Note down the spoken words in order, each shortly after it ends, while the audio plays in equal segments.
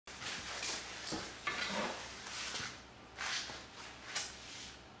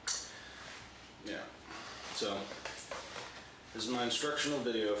This is my instructional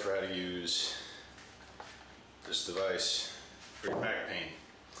video for how to use this device for your back pain.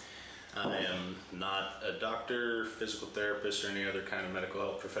 I am not a doctor, physical therapist, or any other kind of medical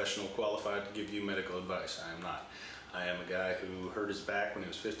health professional qualified to give you medical advice. I am not. I am a guy who hurt his back when he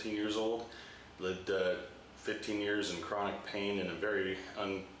was 15 years old, lived 15 years in chronic pain in a very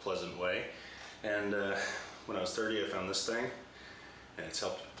unpleasant way, and when I was 30 I found this thing, and it's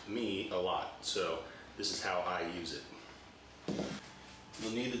helped me a lot. So this is how I use it.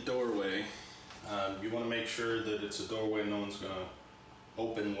 You'll need a doorway. You want to make sure that it's a doorway no one's going to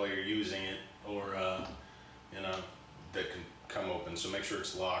open while you're using it, or that can come open. So make sure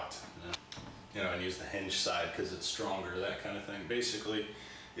it's locked, and use the hinge side because it's stronger, that kind of thing. Basically,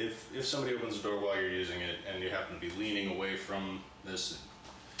 if somebody opens the door while you're using it and you happen to be leaning away from this,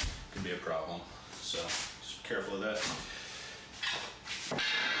 it can be a problem. So just be careful of that.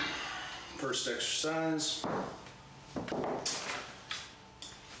 First exercise.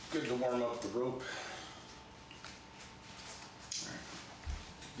 Good to warm up the rope.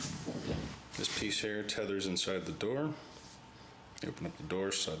 This piece here tethers inside the door. You open up the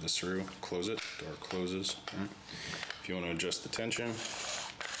door, slide this through, close it, door closes. If you want to adjust the tension,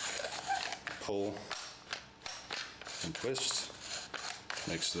 pull and twist.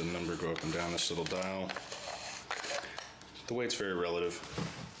 Makes the number go up and down this little dial. The weight's very relative.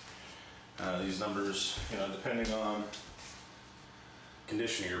 These numbers, depending on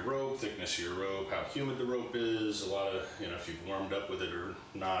condition of your rope, thickness of your rope, how humid the rope is, a lot of, if you've warmed up with it or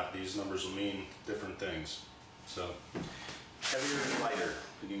not, these numbers will mean different things. So, heavier and lighter.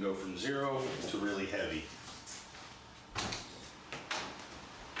 You can go from 0 to really heavy.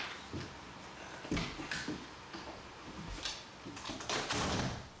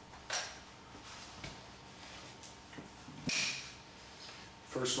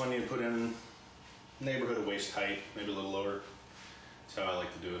 First one you put in neighborhood of waist height, maybe a little lower. That's how I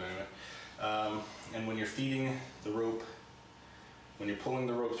like to do it anyway. And when you're feeding the rope, when you're pulling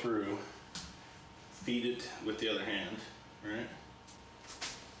the rope through, feed it with the other hand, right?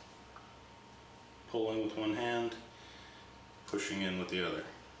 Pulling with one hand, pushing in with the other.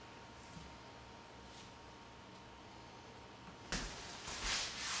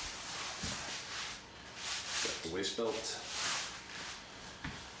 Got the waist belt.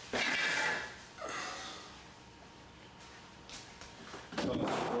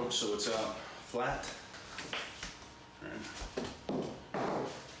 Rope so it's out flat. Right.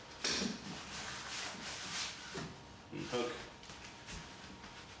 And hook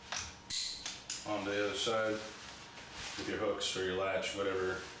on the other side with your hooks or your latch,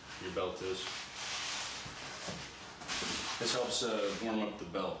 whatever your belt is. This helps warm up the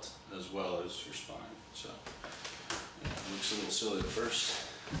belt as well as your spine. So it looks a little silly at first.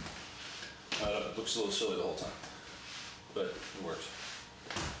 It looks a little silly the whole time, but it works.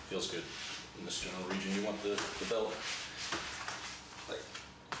 Feels good in this general region. You want the belt like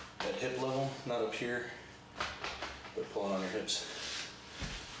at hip level, not up here, but pulling on your hips.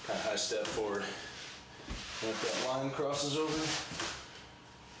 Kind of high step forward. And if that line crosses over,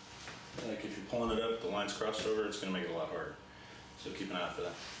 like if you're pulling it up, the line's crossed over, it's going to make it a lot harder. So keep an eye out for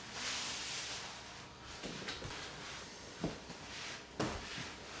that.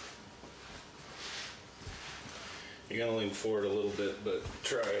 You're going to lean forward a little bit, but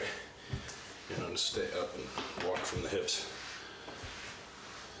try, to stay up and walk from the hips.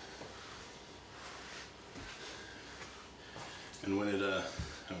 And when it,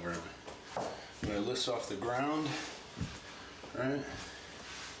 when it lifts off the ground, right,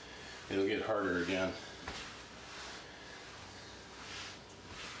 it'll get harder again.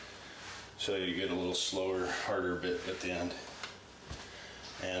 So you get a little slower, harder bit at the end.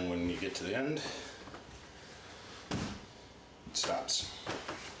 And when you get to the end, it stops.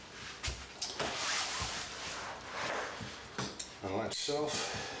 On latch itself,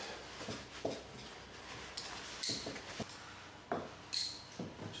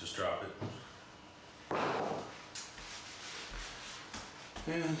 just drop it.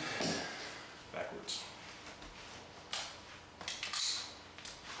 And backwards.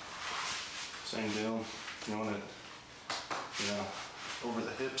 Same deal. You want it, over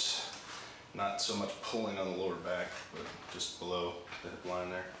the hips. Not so much pulling on the lower back, but just below the hip line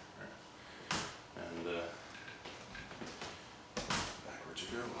there. And backwards you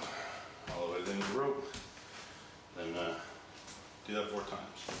go. All the way to the end of the rope. Then do that 4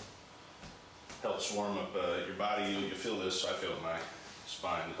 times. Helps warm up your body. You feel this, I feel it in my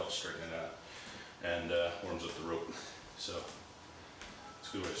spine. It helps straighten it out. And warms up the rope. So it's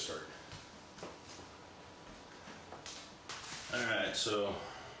a good way to start. Alright, so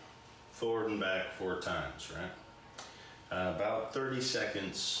forward and back 4 times, right? About 30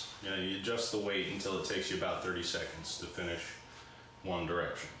 seconds. You know, you adjust the weight until it takes you about 30 seconds to finish one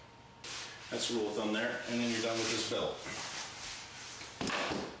direction. That's the rule of thumb there, and then you're done with this belt.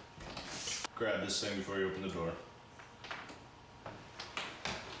 Grab this thing before you open the door.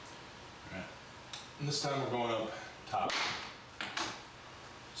 Alright. And this time we're going up top.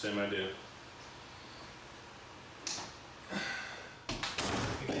 Same idea.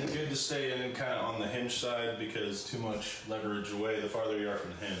 Again, good to stay in kind of on the hinge side, because too much leverage away, the farther you are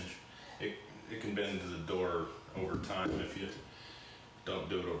from the hinge, it can bend to the door over time if you don't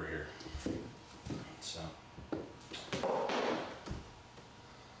do it over here. So,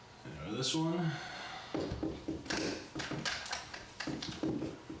 anyway, this one.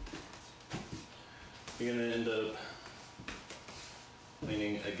 You're going to end up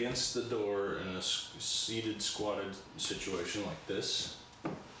leaning against the door in a seated, squatted situation like this.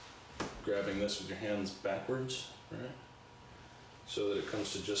 Grabbing this with your hands backwards, right? So that it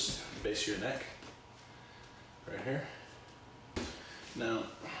comes to just the base of your neck, right here. Now,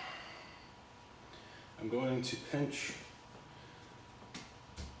 I'm going to pinch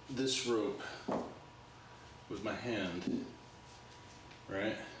this rope with my hand,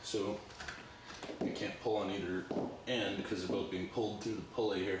 right? So I can't pull on either end because they're both being pulled through the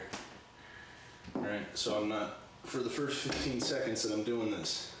pulley here, right? So I'm not, for the first 15 seconds that I'm doing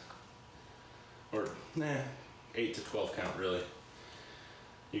this, or 8 to 12 count really,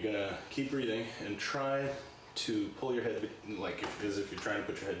 you're gonna keep breathing and try to pull your head like as if you're trying to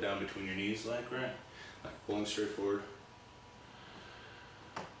put your head down between your knees, like pulling straight forward.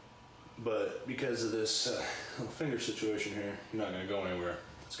 But because of this little finger situation here, you're not gonna go anywhere.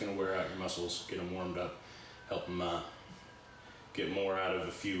 It's gonna wear out your muscles, get them warmed up, help them get more out of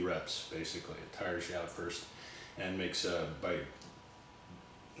a few reps. Basically, it tires you out first and makes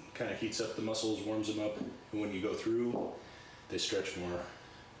kind of heats up the muscles, warms them up, and when you go through, they stretch more.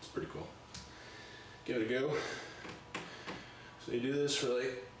 It's pretty cool. Give it a go. So you do this for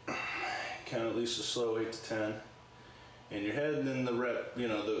like, count at least a slow 8 to 10 in your head, and then the rep, you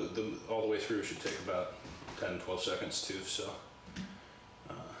know, the all the way through should take about 10, 12 seconds too. So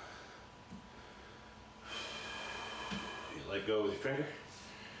you let go with your finger.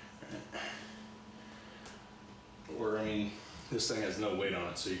 Or, I mean, this thing has no weight on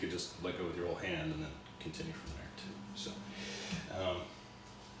it, so you could just let go with your whole hand and then continue from there too. So,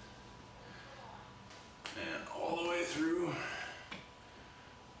 and all the way through,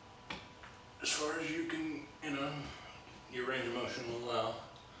 as far as you can, you know, your range of motion will allow.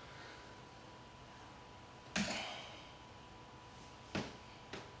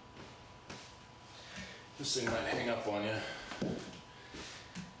 This thing might hang up on you,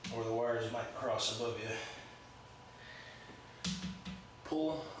 or the wires might cross above you.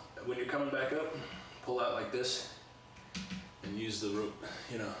 Pull, when you're coming back up, pull out like this and use the rope,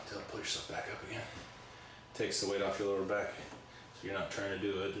 you know, to help pull yourself back up again. Takes the weight off your lower back, so you're not trying to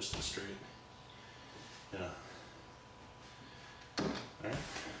do it just straight, you know. All right,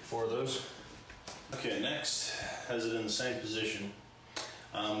 4 of those. Okay, next has it in the same position.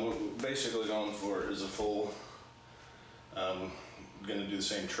 What we're basically going for is a full, gonna do the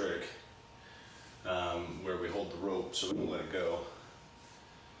same trick, where we hold the rope so we can let it go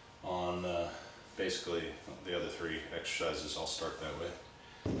on basically the other 3 exercises. I'll start that way.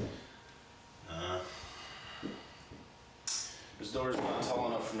 This door is not tall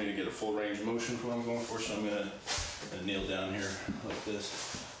enough for me to get a full range of motion for what I'm going for, so I'm gonna kneel down here like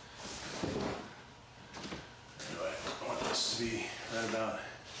this. Anyway, I want this to be right about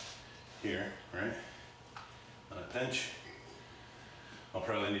here, right? On a pinch. I'll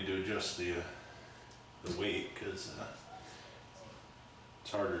probably need to adjust the weight, because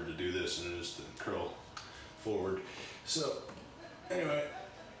it's harder to do this than it is to curl forward. So anyway,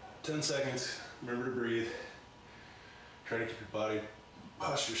 10 seconds, remember to breathe. Try to keep your body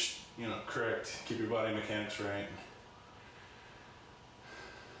posture, you know, correct. Keep your body mechanics right.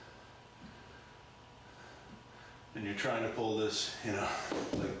 And you're trying to pull this, you know,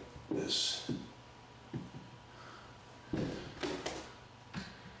 like this. And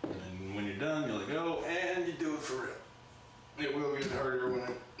then when you're done, you let go and you do it for real. It will get harder when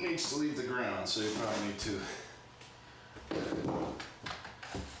it needs to leave the ground, so you probably need to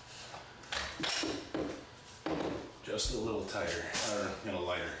just a little tighter, or, you know,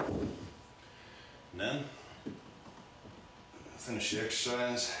 lighter. And then finish the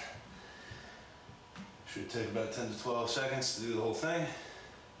exercise. Should take about 10 to 12 seconds to do the whole thing.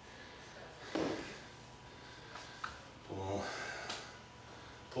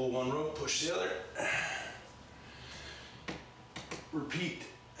 Pull one rope, push the other. Repeat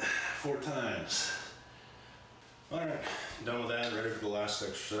 4 times. All right, done with that, ready for the last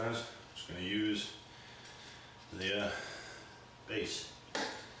exercise. Just gonna use the base.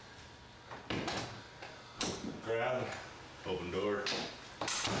 Grab, open door.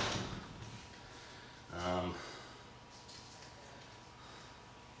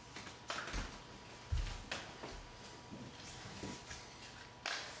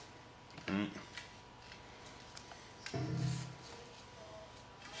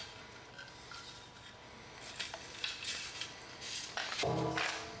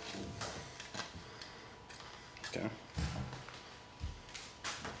 Okay.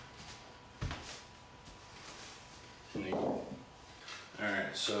 Neat. All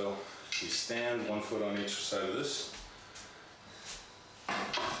right, so you stand 1 foot on each side of this.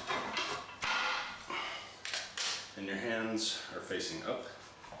 And your hands are facing up.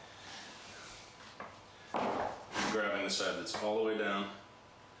 You're grabbing the side that's all the way down.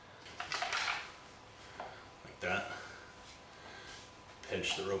 Like that.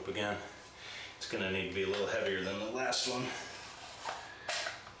 Pinch the rope again. It's gonna need to be a little heavier than the last one,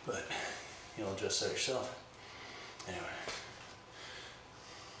 but you'll adjust that yourself. Anyway.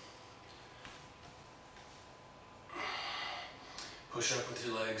 Push up with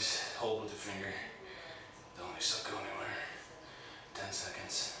your legs, hold with your finger. Don't let yourself go anywhere. 10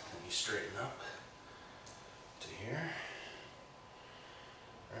 seconds, then you straighten up to here.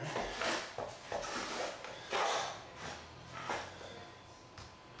 All right.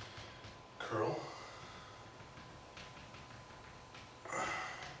 Curl.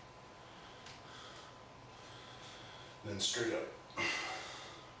 Then straight up.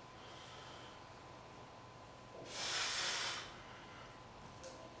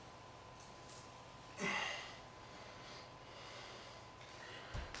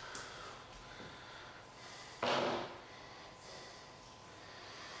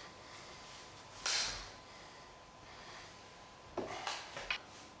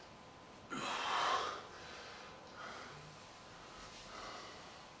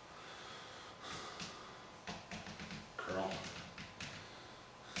 Curl.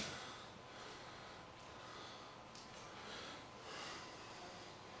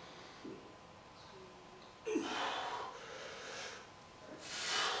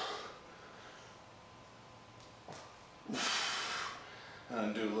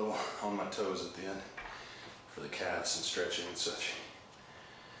 And do a little on my toes at the end for the calves and stretching and such.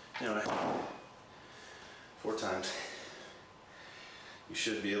 Anyway, 4 times. You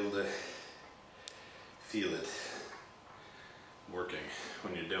should be able to feel it working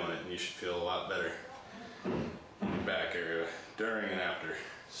when you're doing it, and you should feel a lot better in your back area during and after.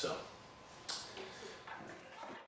 So